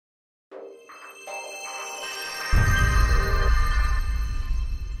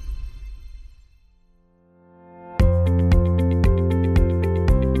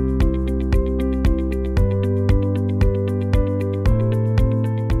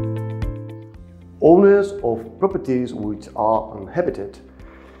Owners of properties which are uninhabited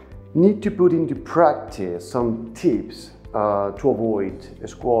need to put into practice some tips to avoid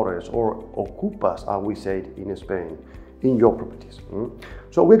squatters or ocupas, as we say in Spain, in your properties.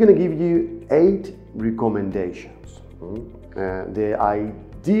 So we're going to give you 8 recommendations. The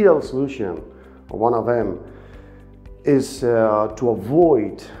ideal solution, one of them, is to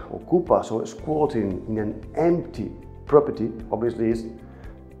avoid ocupas or squatting in an empty property. Obviously, is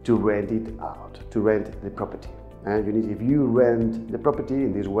to rent it out, to rent the property. And if you rent the property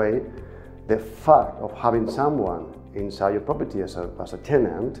in this way, the fact of having someone inside your property as a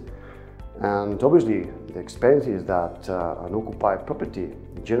tenant, and obviously the expenses that an occupied property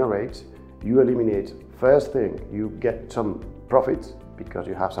generates, you eliminate. First thing, you get some profits because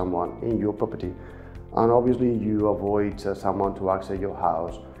you have someone in your property, and obviously you avoid someone to access your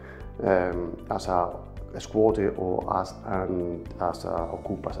house as a squatter or as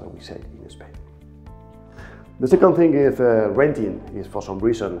ocupas, as we say in Spain. The second thing is renting is for some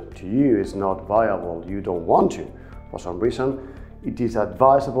reason to you is not viable, you don't want to. For some reason, it is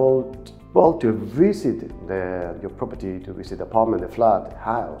advisable to visit your property, to visit the apartment, the flat, the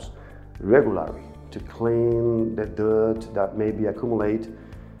house regularly, to clean the dirt that maybe accumulate,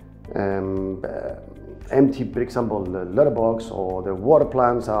 empty, for example, the litter box or the water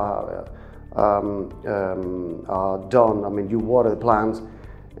plants are done. I mean, you water the plants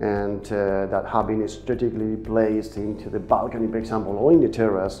and that have been strategically placed into the balcony, for example, or in the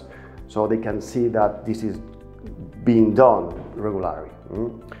terrace, so they can see that this is being done regularly.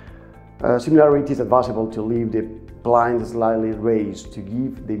 Similarly, it is advisable to leave the blinds slightly raised to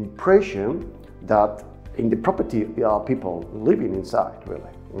give the impression that in the property there are people living inside,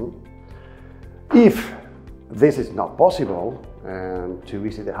 really. If this is not possible, to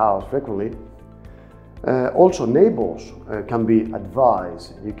visit the house frequently, also neighbors can be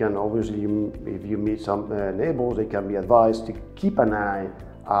advised. You can obviously, if you meet some neighbors, they can be advised to keep an eye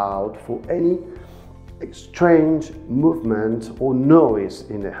out for any strange movement or noise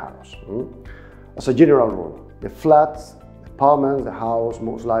in the house. As a general rule, the flats, apartments, the house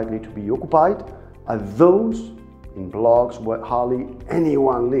most likely to be occupied are those in blocks where hardly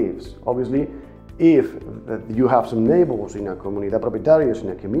anyone lives. Obviously, if you have some neighbors in a community, proprietarios in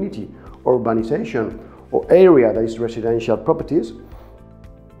a community, urbanization, or area that is residential properties,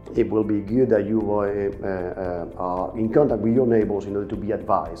 it will be good that you are in contact with your neighbors in order to be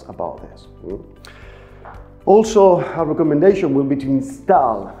advised about this. Also, a recommendation will be to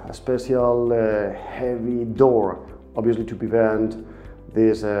install a special heavy door, obviously to prevent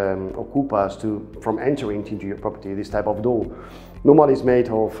these ocupas from entering into your property. This type of door normally is made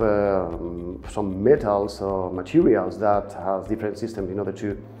of some metals or materials that has different systems in order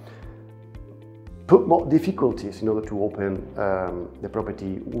to put more difficulties in order to open the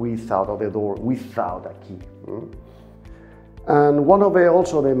property without, or the door without a key. And one of I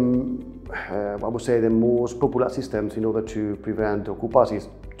would say the most popular systems in order to prevent ocupas is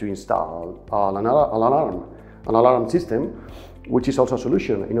to install an alarm system, which is also a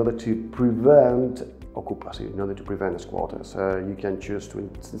solution in order to prevent occupancy, in order to prevent squatters. You can choose to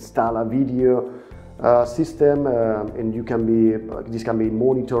install a video system, and this can be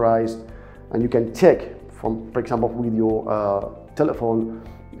monitored, and you can check for example, with your telephone,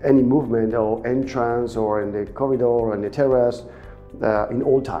 any movement or entrance or in the corridor or in the terrace in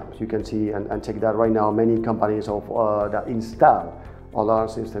all times. You can see and check that right now. Many companies that install alarm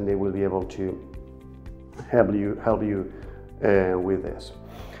system, they will be able to help you with this.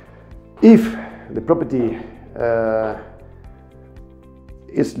 If the property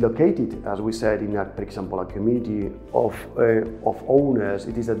is located, as we said, in for example, a community of owners,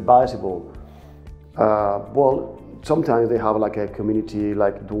 it is advisable. Sometimes they have like a community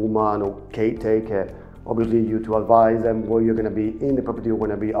like doorman or caretaker. Obviously, you to advise them where you're going to be in the property, you're going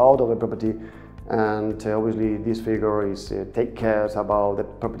to be out of the property, and obviously this figure is take care about the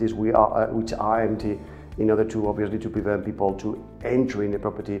properties which are empty, in order to obviously to prevent people to enter in the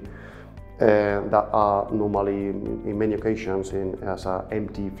property that are normally in many occasions as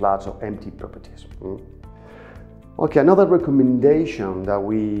empty flats or empty properties. Okay, another recommendation that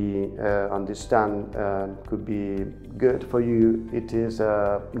we understand could be good for you, it is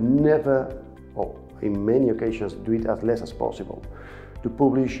never, or in many occasions, do it as less as possible, to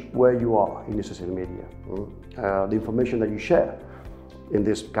publish where you are in the social media. The information that you share in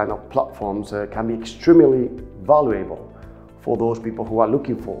this kind of platforms can be extremely valuable for those people who are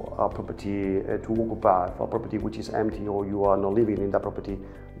looking for a property to occupy, for a property which is empty, or you are not living in that property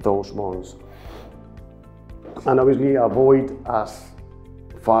those months. And obviously avoid as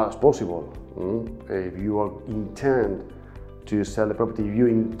far as possible. If you intend to sell the property, if you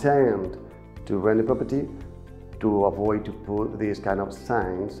intend to rent the property, to avoid to put these kind of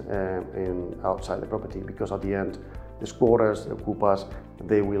signs outside the property, because at the end the squatters, the occupiers,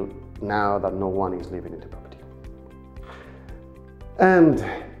 they will know that no one is living in the property. And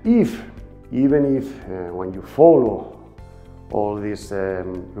even if when you follow all these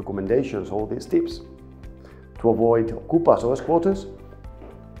recommendations, all these tips to avoid occupiers or squatters,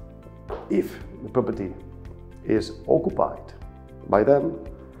 if the property is occupied by them,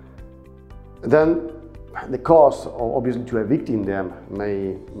 then the cost, obviously, to evicting them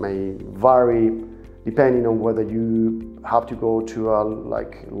may vary depending on whether you have to go to a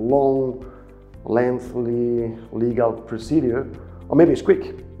long, lengthy legal procedure, or maybe it's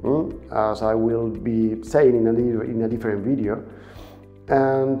quick, as I will be saying in a different video.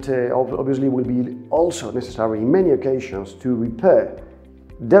 And obviously will be also necessary in many occasions to repair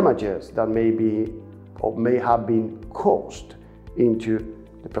damages that may be or may have been caused into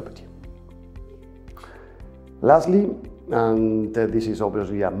the property. Lastly, and this is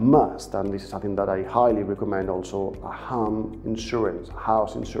obviously a must, and this is something that I highly recommend also, a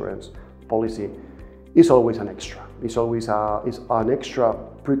house insurance policy is always an extra. It's always an extra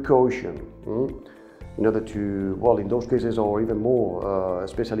precaution in order to, well, in those cases or even more,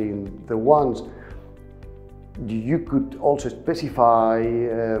 especially in the ones you could also specify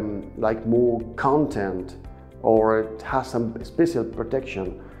more content, or it has some special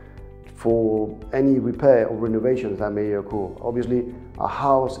protection for any repair or renovations that may occur. Obviously, a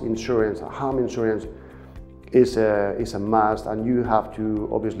house insurance, a home insurance is a must, and you have to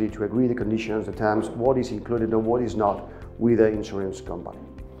obviously to agree the conditions, the terms, what is included and what is not with the insurance company.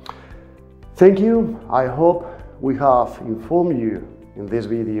 Thank you. I hope we have informed you in this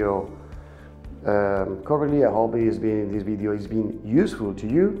video correctly. I hope this video has been useful to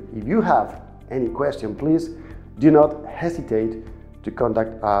you. If you have any question, please do not hesitate to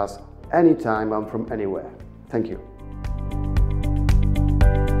contact us anytime and from anywhere. Thank you.